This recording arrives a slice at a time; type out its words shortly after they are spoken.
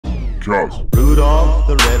Because Rudolph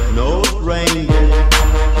the red-nosed reindeer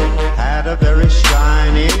had a very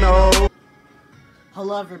shiny nose.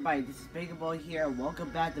 Hello everybody, this is Big Boy here. Welcome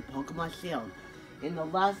back to Pokemon Shield. In the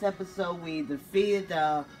last episode, we defeated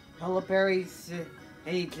the Hullaberry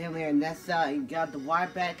City Gym leader Nessa and got the wire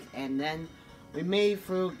back, and then we made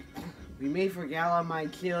for Galar,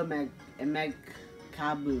 Q, and met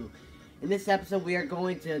Kabu. In this episode, we are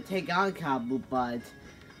going to take on Kabu, but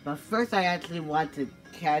first I actually want to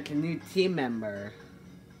catch a new team member.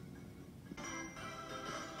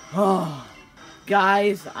 Oh,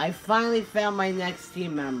 guys, I finally found my next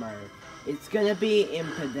team member. It's gonna be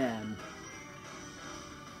Impidem.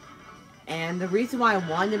 And the reason why I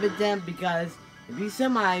want Impidem, because if you saw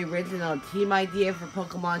my original team idea for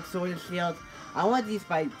Pokemon Sword and Shield, I want these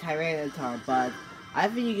by Tyranitar, but I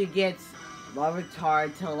think you could get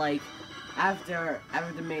Larvitar till like after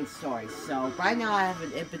the main story. So right now I have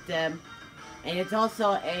an Impidem, and it's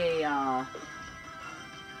also a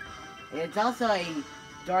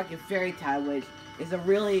Dark and Fairy type, which is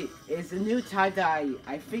a new type that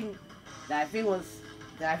I think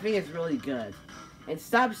is really good. And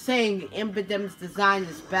stop saying Impidem's design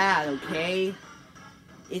is bad, okay?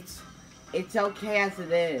 It's okay as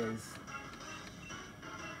it is.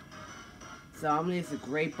 So I'm gonna use a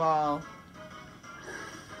Great Ball.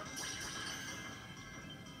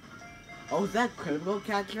 Oh, is that critical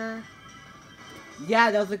catcher?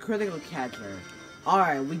 Yeah, that was a critical catcher.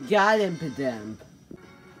 Alright, we got Impidem.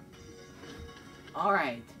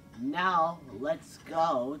 Alright, now let's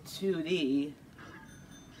go to the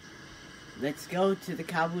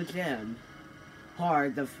Kabu Gym. Or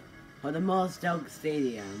the most Dog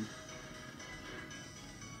Stadium.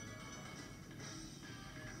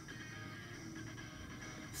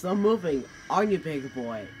 Slow moving, aren't you, big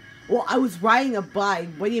boy? Well, I was riding a bike.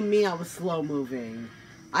 What do you mean I was slow moving?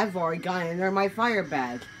 I've already gotten under my fire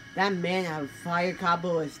badge. That man out of fire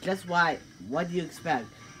Kabu is just what do you expect?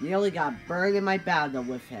 Nearly got burned in my battle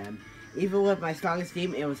with him. Even with my strongest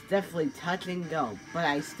team, it was definitely touch and go, but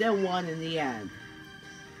I still won in the end.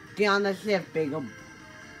 Get on the shift,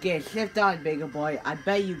 Get a shift on, bigger boy. I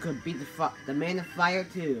bet you could beat the man of fire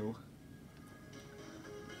too.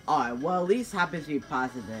 Alright, well, at least happens to be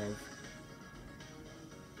positive.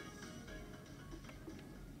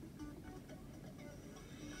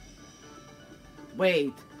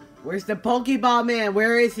 Wait, where's the Pokeball man?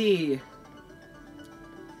 Where is he?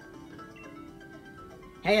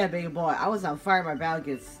 Hey, big boy, I was on fire in my battle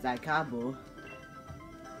against that Kabu.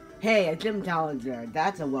 Hey, a gym challenger.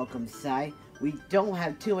 That's a welcome sight. We don't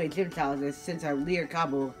have too many gym challengers since our leader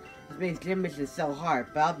Kabu has made gym missions so hard,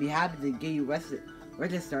 but I'll be happy to get you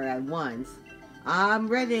registered at once. I'm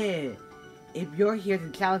ready. If you're here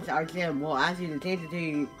to challenge our gym, we'll ask you to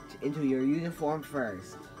change into your uniform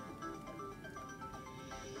first.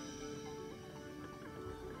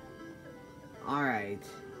 Alright.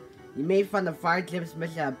 You may find the fire gym's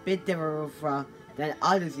mission a bit different than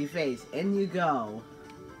others you face. In you go.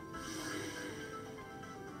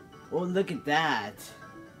 Oh, look at that.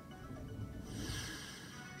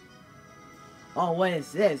 Oh, what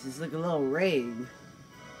is this? It's like a little ring.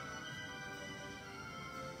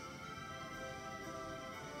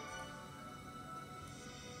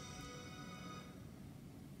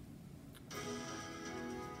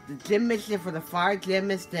 The gym mission for the fire gym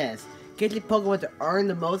is this. Get your Pokemon to earn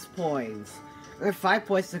the most points. Earn 5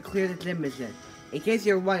 points to clear the gym mission. In case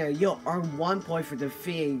you're a runner, you'll earn 1 point for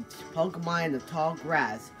defeating Pokemon in the tall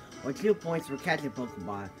grass, or 2 points for catching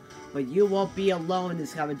Pokemon. But you won't be alone in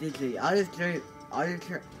this competition. Others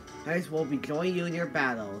will be joining you in your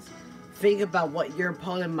battles. Think about what your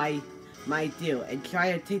opponent might do, and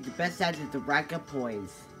try to take the best action to rack up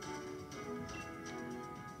points.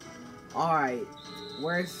 Alright,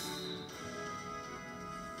 where's...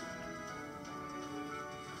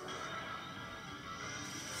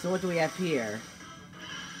 So what do we have here?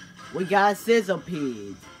 We got a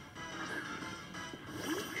Sizzlepede.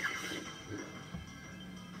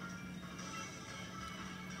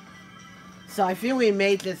 So I feel we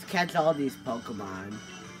may just catch all these Pokemon.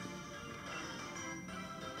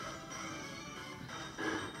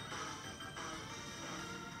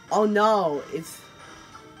 Oh no, it's...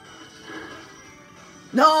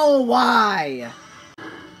 No, why?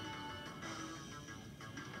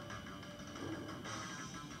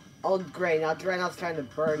 Oh great, now Draenol's trying to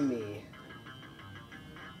burn me.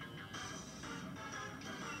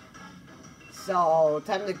 So,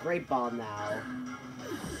 time to Great Ball now.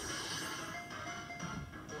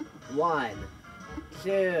 1,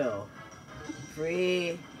 2,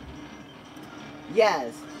 3.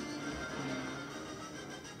 Yes!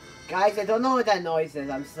 Guys, I don't know what that noise is,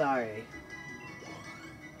 I'm sorry.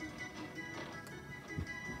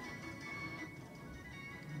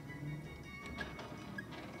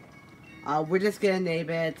 We're just gonna name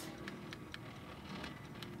it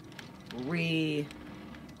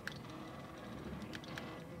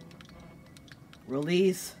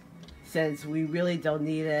Release, since we really don't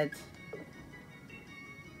need it.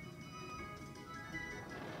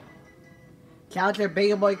 Counter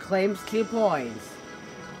Big Boy claims 2 points.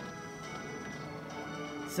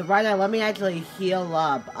 So right now, let me actually heal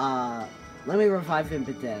up. Let me revive him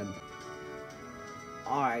with them.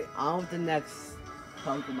 Alright, on with the next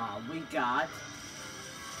Pokemon. We got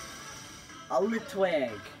a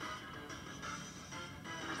Litwig.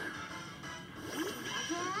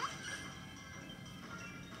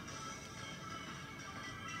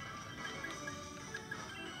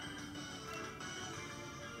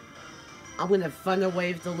 I'm gonna Thunder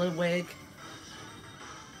Wave the Litwig.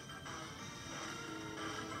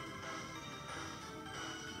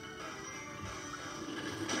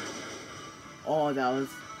 Oh, that was...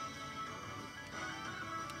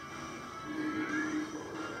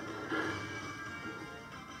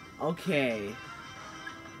 Okay.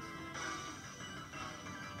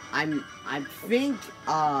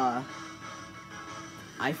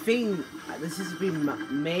 I think this is being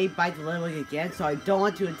made by the Litwig again, so I don't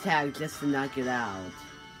want to attack just to knock it out.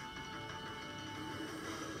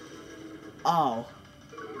 Oh.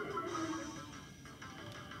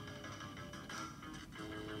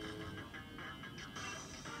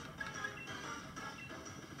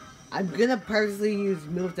 I'm gonna purposely use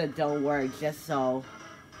moves that don't work just so.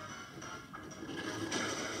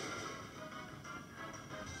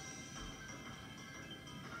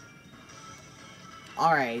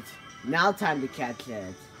 Alright, now time to catch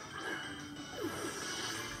it.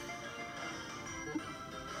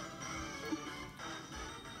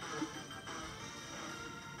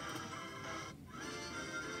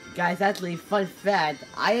 Guys, actually, fun fact,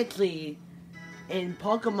 in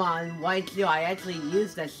Pokemon White 2, I actually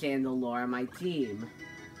used that Chandelure on my team.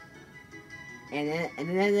 And it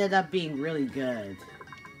ended up being really good.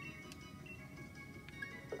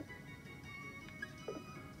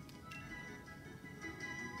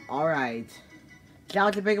 Alright.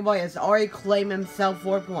 Challenger Big Boy has already claimed himself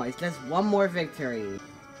 4 points. Just one more victory.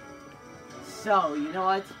 So, you know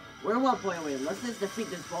what? We're 1 point away. Let's just defeat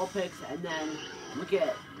this Vulpix and then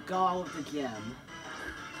go out with the gym.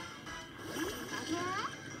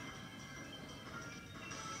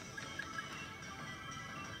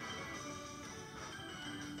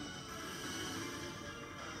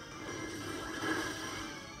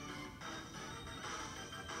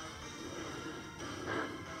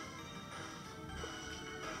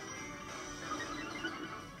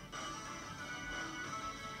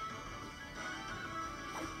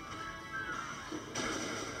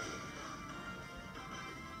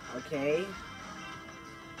 Okay.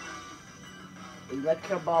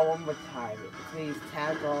 Electro Ball one more time. It's gonna use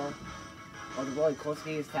Tackle. Or the really close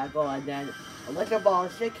to use Tackle, and then Electro Ball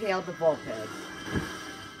should KO the Vulpix.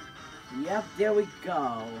 Yep, there we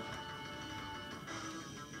go.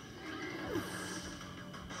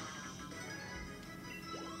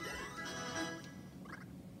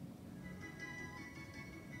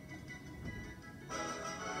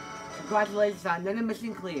 Congratulations on another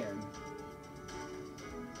mission cleared.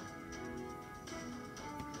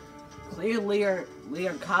 Clear Lear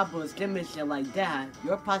Kabu's gym mission like that,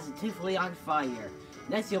 you're positively on fire.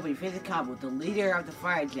 Next you'll be facing Kabu, the leader of the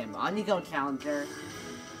fire gym. On you go, Challenger.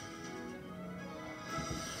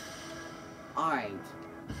 Alright.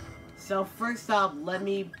 So first off, let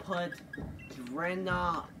me put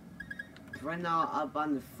Drena up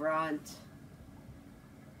on the front.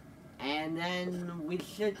 And then we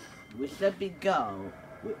should be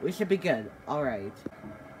we should be good. Alright.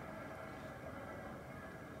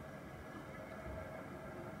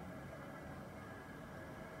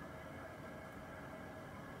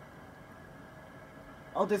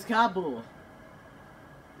 Oh, there's Kabu.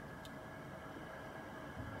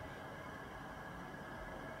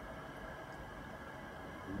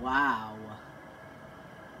 Wow.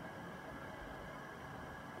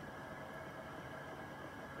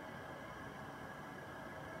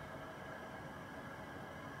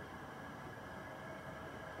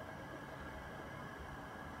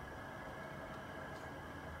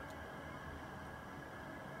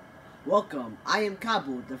 Welcome, I am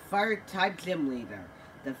Kabu, the Fire-type gym leader.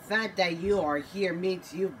 The fact that you are here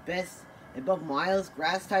means you best in both Miles,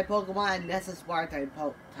 Grass-type Pokemon, and Nessa's Water-type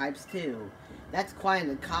types too. That's quite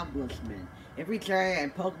an accomplishment. Every trainer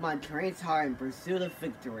and Pokemon trains hard in pursuit of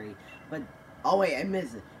victory. But, oh wait, I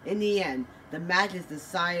missed it. In the end, the match is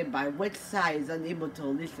decided by which side is unable to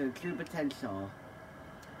unleash their true potential.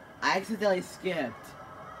 I accidentally skipped.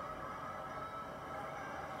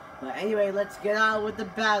 But anyway, let's get on with the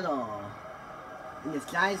battle. in this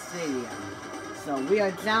giant stadium. So we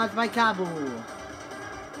are challenged by Kabu.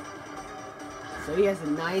 So he has the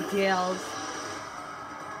Ninetales.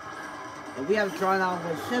 And we have drawn out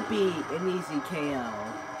what should be an easy KO.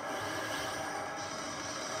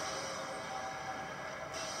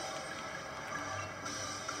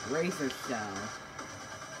 Razor Shell.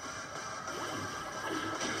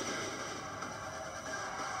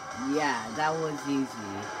 Yeah, that was easy.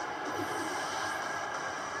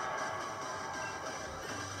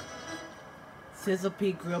 Sizzle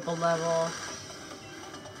P grew up a level.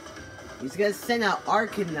 He's gonna send out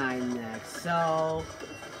Arcanine next, so...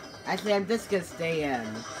 Actually, I'm just gonna stay in.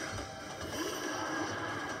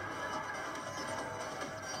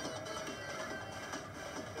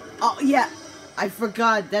 Oh, yeah! I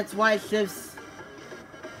forgot, that's why it shifts...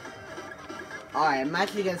 Alright, I'm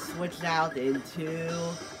actually gonna switch out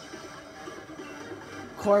into...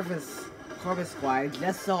 Corvus Squire,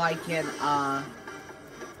 just so I can,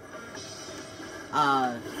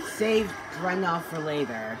 save Dreadnought for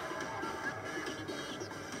later.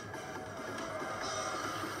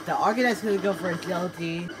 The Arcanite's gonna go for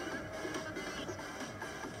agility.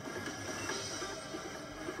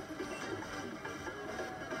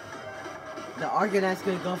 The Arcanite's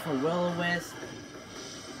gonna go for Will-O-Wisp.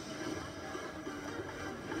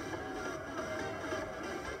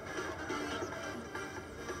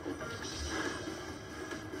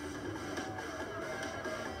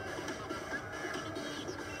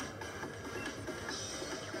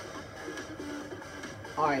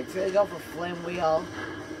 Alright, it's gonna go for Flame Wheel.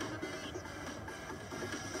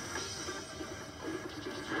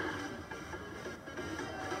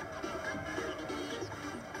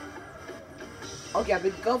 Okay, I'm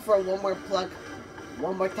gonna go for one more pluck,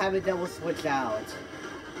 one more time, and then we'll switch out.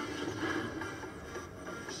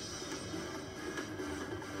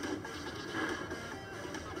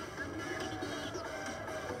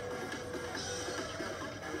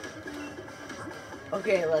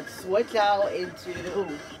 Okay, let's switch out into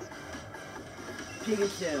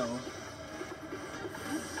Pikachu.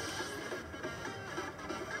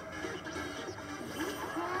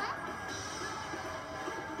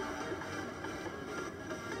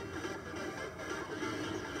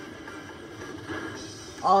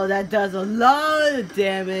 Oh, that does a lot of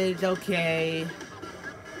damage, okay.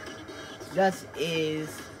 This is...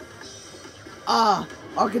 Ah,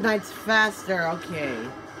 Arcanite's faster, okay.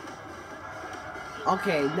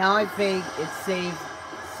 Okay, now I think it's safe,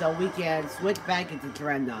 so we can switch back into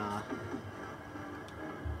Dreadnought.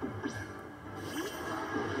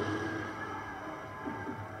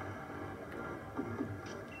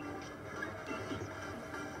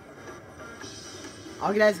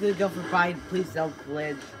 Arcanite's gonna go for Bite, please don't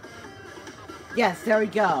flinch. Yes, there we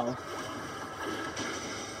go.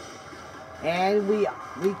 And we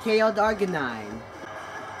KO'd Arcanine.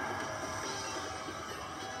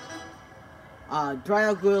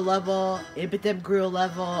 Dreadnought grew a level, Impotent grew a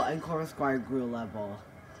level, and Corvus Squire grew a level.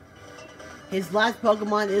 His last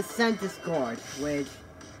Pokemon is Centiskorch, which,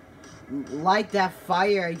 like that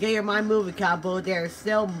fire, get your mind moving, Kabu, there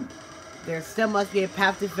still must be a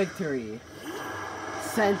path to victory.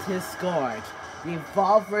 Centiskorch, the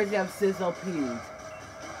evolved version of Sizzle P.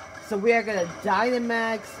 So we are gonna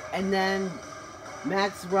Dynamax and then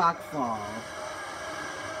Max Rockfall.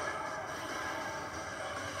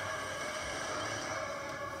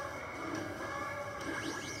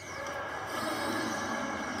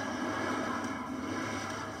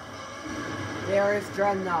 There is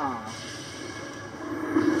Dreadnought.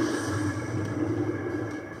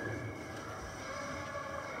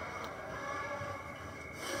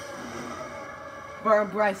 Burn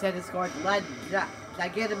Bright Centiskorch, let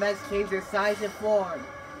Gigantamax change their size and form.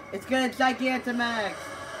 It's gonna Gigantamax!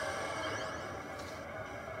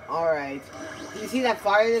 Alright. Do you see that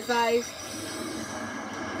fire in his eyes?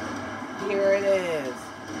 Here it is.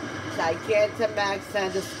 Gigantamax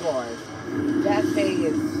Centiskorch. That thing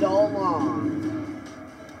is so long.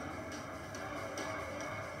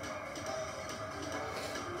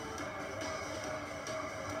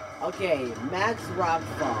 Okay, Max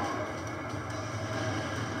Rockfall.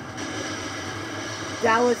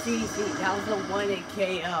 That was easy. That was a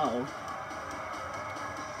 1-hit KO.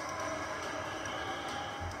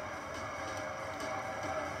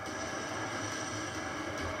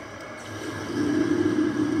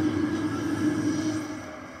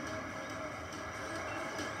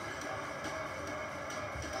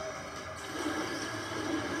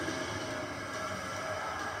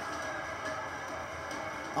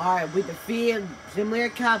 Alright, we defeated Zimler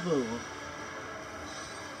Kabu.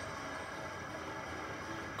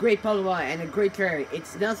 Great Pokemon and a great trainer.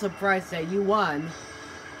 It's no surprise that you won.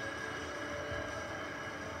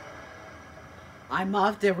 I'm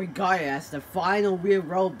often regarded as the final real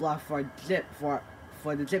roadblock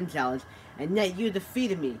for the gym challenge, and yet you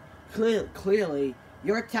defeated me. Clearly,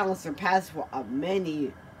 your talent surpassed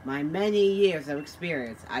my many years of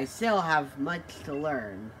experience. I still have much to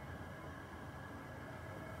learn.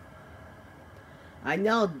 I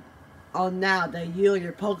know now that you and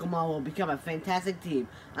your Pokemon will become a fantastic team.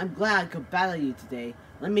 I'm glad I could battle you today.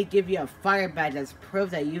 Let me give you a fire badge as proof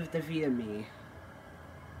that you've defeated me.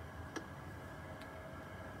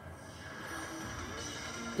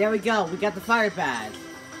 There we go, we got the fire badge.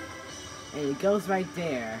 And it goes right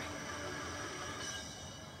there.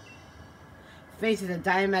 Facing the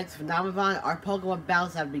Dynamax phenomenon, our Pokemon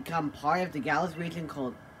battles have become part of the Galar region's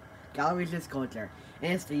culture.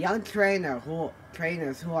 And it's the young trainers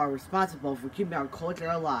who are responsible for keeping our culture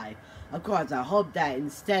alive. Of course, I hope that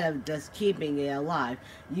instead of just keeping it alive,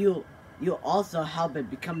 you also help it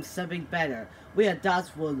become something better. We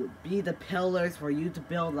adults will be the pillars for you to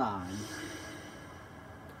build on.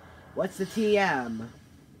 What's the TM?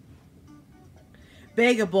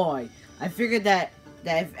 Bega Boy, I figured that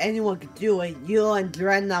if anyone could do it, you and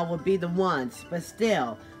Dreadnought would be the ones. But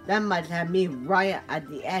still, that might have me right at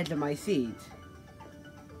the edge of my seat.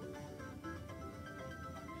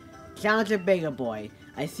 Challenger Bega Boy,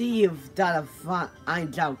 I see you've done a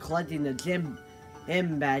fine job collecting the gym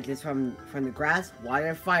badges from the grass, water,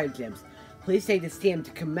 and fire gyms. Please take this team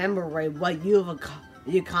to commemorate what you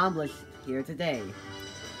accomplished here today.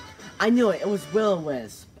 I knew it. It was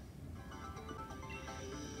Will-O-Wisp.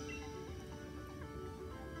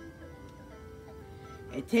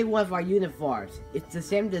 And take one of our uniforms. It's the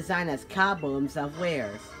same design as Kabu himself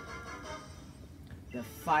wears. The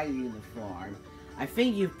fire uniform. I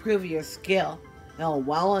think you've proven your skill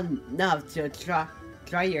well enough to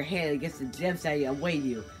try your hand against the gyms that await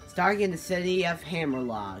you, starting in the city of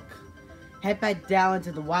Hammerlock. Head back down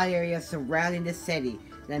into the wide area surrounding the city,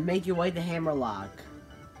 then make your way to Hammerlock.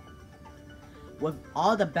 With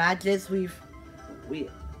all the badges we've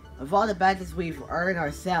earned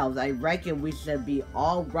ourselves, I reckon we should be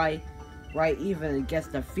all right even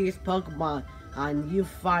against the fierce Pokemon you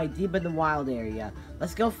find deep in the wild area.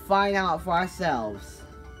 Let's go find out for ourselves.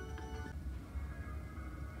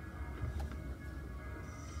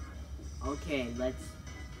 Okay, let's...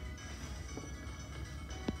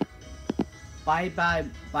 Bye,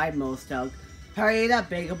 Mostoke. Hurry it up,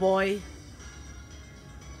 Bega Boy.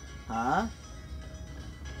 Huh?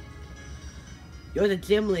 You're the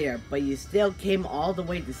gym leader, but you still came all the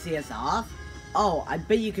way to see us off? Oh, I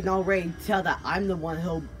bet you can already tell that I'm the one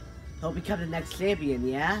who'll become the next champion,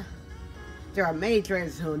 yeah? There are many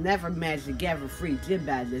trainers who never manage to get for free gym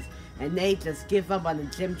badges, and they just give up on the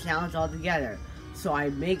gym challenge altogether. So I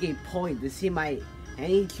make a point to see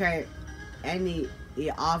any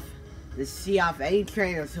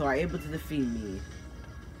trainers who are able to defeat me.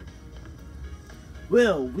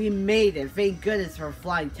 Will, we made it! Thank goodness for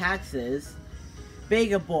flying taxes.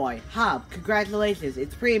 Bega Boy, Hop, congratulations!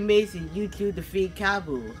 It's pretty amazing you two defeat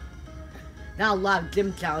Kabu. Not a lot of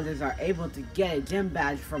gym challengers are able to get a gym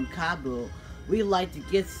badge from Kabu. We like to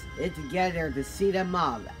get it together to see them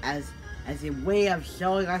off as a way of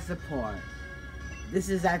showing our support. This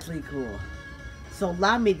is actually cool. So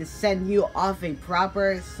allow me to send you off a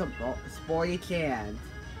proper sporty chant.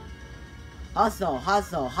 Hustle,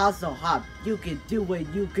 hustle, hustle, Hop. You can do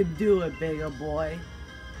it, Bega Boy.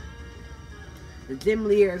 The gym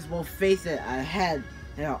leaders will face it ahead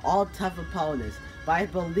and are all tough opponents, but I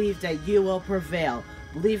believe that you will prevail.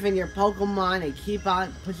 Believe in your Pokemon and keep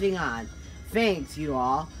on pushing on. Thanks, you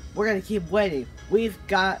all. We're gonna keep winning. We've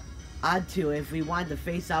got onto if we want to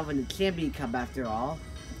face off in the Champion Cup after all.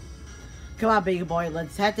 Come on, Bega Boy,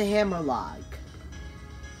 let's head to Hammerlock.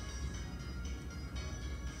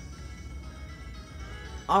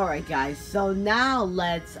 Alright guys, so now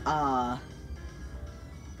let's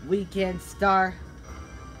we can start.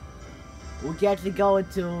 We get to go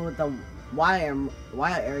into the wild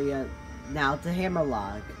area now to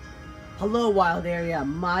Hammerlock. Hello, wild area,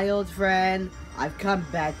 my old friend. I've come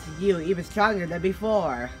back to you even stronger than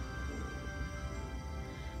before.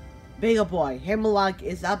 Bega Boy, Hammerlock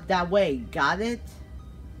is up that way. Got it?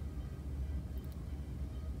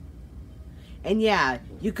 And yeah,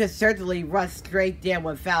 you could certainly run straight there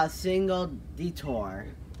without a single detour.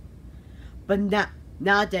 But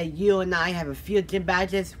now that you and I have a few gym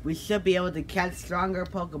badges, we should be able to catch stronger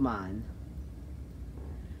Pokemon.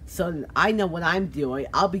 So I know what I'm doing.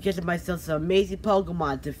 I'll be getting myself some amazing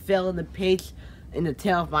Pokemon to fill in the page in the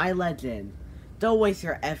tale of my legend. Don't waste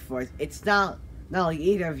your efforts. It's not like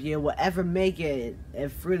either of you will ever make it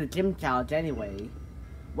through the gym challenge anyway.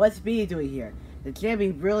 What's Bea doing here? The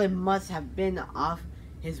champion really must have been off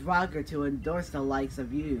his rocker to endorse the likes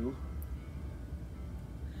of you.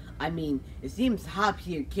 I mean, it seems Hop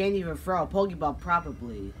here can't even throw a Pokeball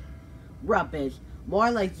properly. Rubbish.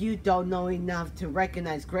 More like you don't know enough to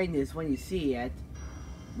recognize greatness when you see it.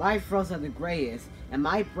 My throws are the greatest, and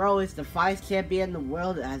my bro is the finest champion the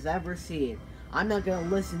world has ever seen. I'm not gonna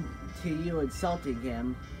listen to you insulting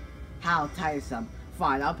him. How tiresome.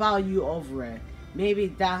 Fine, I'll bow you over it. Maybe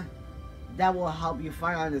that will help you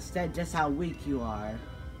finally understand just how weak you are.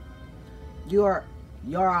 You're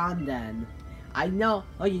on then. I know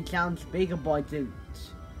you challenged Bigger Boy to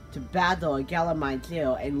battle a Galamine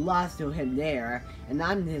too, and lost to him there, and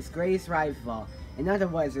I'm his greatest rival. In other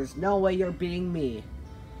words, there's no way you're beating me.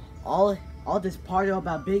 All this party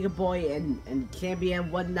about Bigger Boy and champion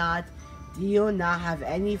and whatnot, do you not have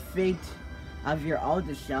anything of your own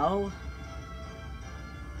to show?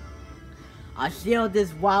 I'll show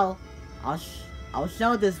this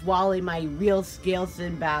Wally my real skills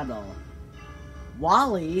in battle.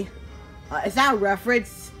 Wally? Is that a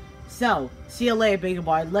reference? So, see you later, Bigger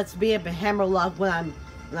Boy. Let's meet up at Hammerlock when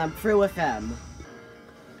I'm through with him.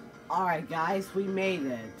 Alright guys, we made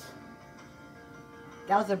it.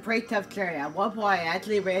 That was a pretty tough journey. At one point I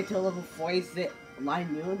actually ran to a level 46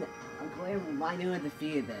 Linoon. I'm glad Linoon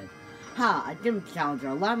defeated it. Ha, a gym challenger.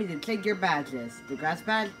 Allow me to take your badges. The grass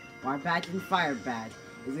badge, water badge, and fire badge.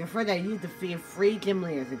 It's confirmed that you defeated 3 gym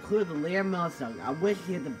leaders, including the leader Milsung. I wish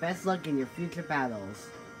you the best luck in your future battles.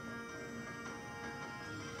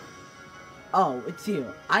 Oh, it's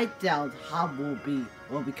you. I doubt Hop will be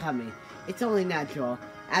coming. It's only natural.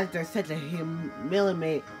 After such a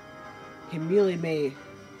humiliating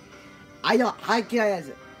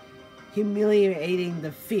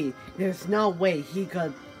defeat, there's no way he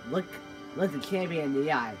could look the champion in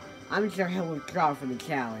the eye. I'm sure he'll withdraw from the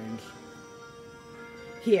challenge.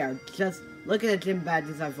 Here, just look at the gym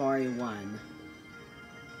badges I've already won.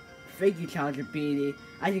 Thank you, Challenger Beatty.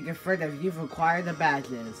 I can confirm that you've acquired the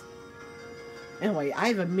badges. Anyway, I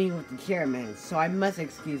have a meeting with the chairman, so I must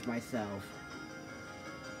excuse myself.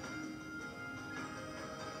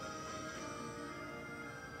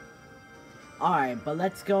 Alright, but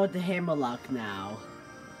let's go with the Hammerlock now.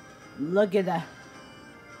 Look at that.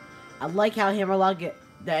 I like how Hammerlock,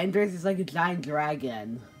 the entrance is like a giant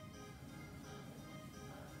dragon.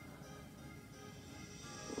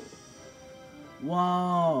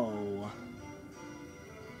 Whoa.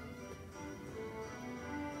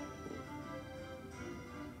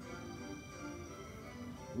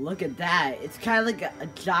 Look at that. It's kind of like a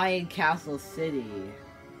giant castle city.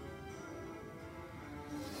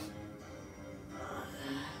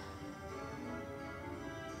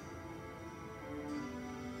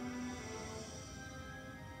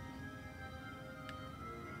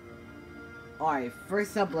 Alright,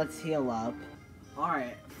 first up, let's heal up.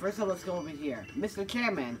 Alright, first up, let's go over here. Mr.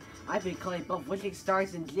 Chairman, I've been collecting both wishing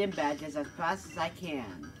stars and gym badges as fast as I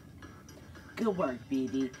can. Good work,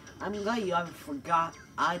 BD. I'm glad you haven't forgot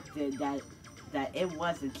I did that it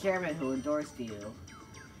was the chairman who endorsed you.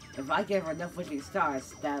 If I give her enough wishing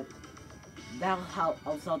stars, that'll help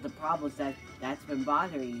solve the problems that's been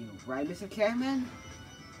bothering you, right, Mr. Chairman?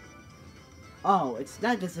 Oh, it's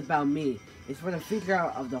not just about me. It's for the future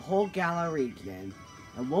of the whole Galar region.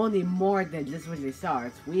 And we'll need more than just wishing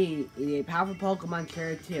stars. We need a powerful Pokemon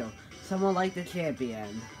carrier too. Someone like the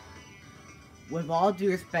champion. With all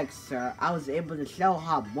due respect, sir, I was able to show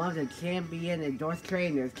Hop, one of the champion endorsed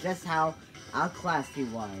trainers, just how outclassed he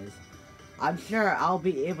was. I'm sure I'll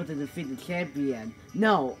be able to defeat the champion.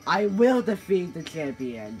 No, I will defeat the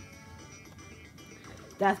champion.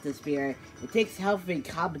 That's the spirit. It takes healthy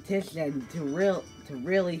competition to really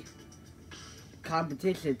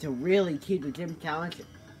keep the gym challenge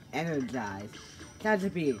energized. Challenger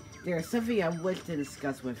B, there is something I wish to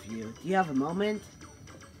discuss with you. Do you have a moment?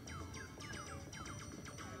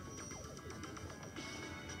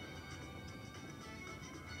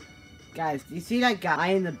 Guys, do you see that guy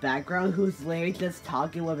in the background who's literally just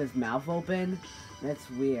talking with his mouth open? That's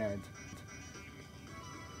weird.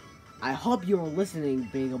 I hope you were listening,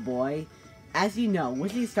 Bigger Boy. As you know,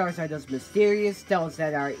 wishing stars are those mysterious stones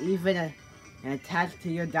that are even attached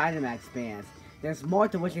to your Dynamax bands. There's more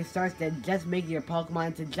to wishing stars than just making your Pokemon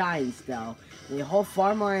into giants, though. They hold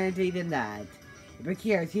far more energy than that. If you're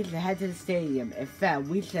curious, you should head to the stadium. In fact,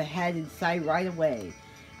 we should head inside right away.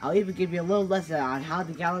 I'll even give you a little lesson on how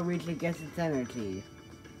the Galar region gets its energy.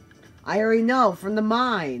 I already know, from the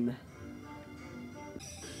mine!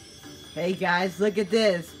 Hey guys, look at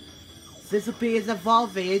this! Sizzlepy is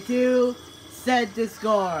evolving into said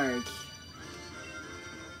Disgorge.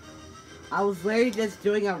 I was literally just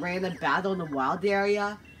doing a random battle in the wild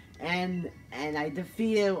area, and I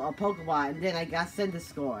defeated a Pokemon, and then I got sent to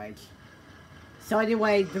Scourge. So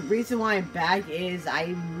anyway, the reason why I'm back is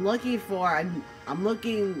I'm looking for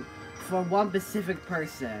one specific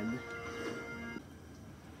person.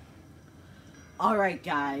 Alright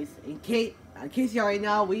guys, in case you already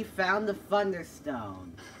know, we found the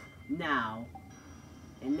Thunderstone. Now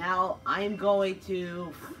I am going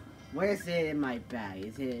to... Where's it in my bag?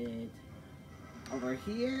 Is it over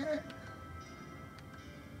here?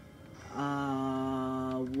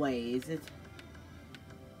 Wait, is it?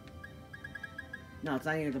 No, it's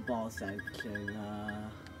not near the ball section.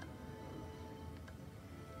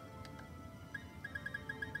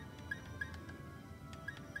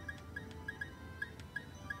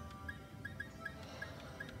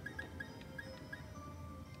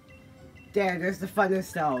 There's the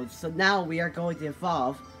Thunderstone. So now we are going to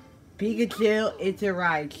evolve Pikachu into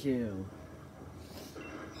Raichu.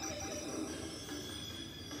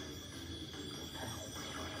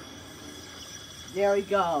 There we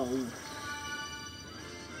go.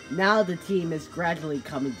 Now the team is gradually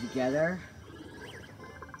coming together.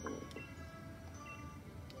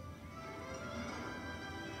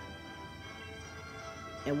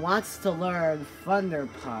 It wants to learn Thunder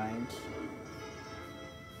Punch.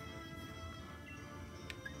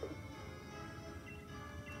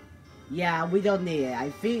 Yeah, we don't need it. I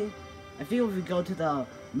think if we go to the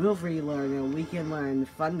move relearner, we can learn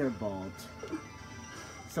Thunderbolt.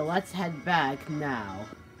 So let's head back now.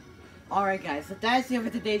 Alright guys, so that's it for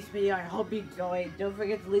today's video. I hope you enjoyed. Don't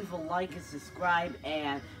forget to leave a like and subscribe.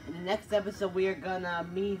 And in the next episode, we are gonna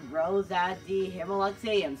meet Rose at the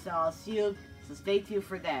Himalaxium. So I'll see you. So stay tuned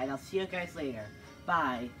for that. And I'll see you guys later.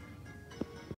 Bye.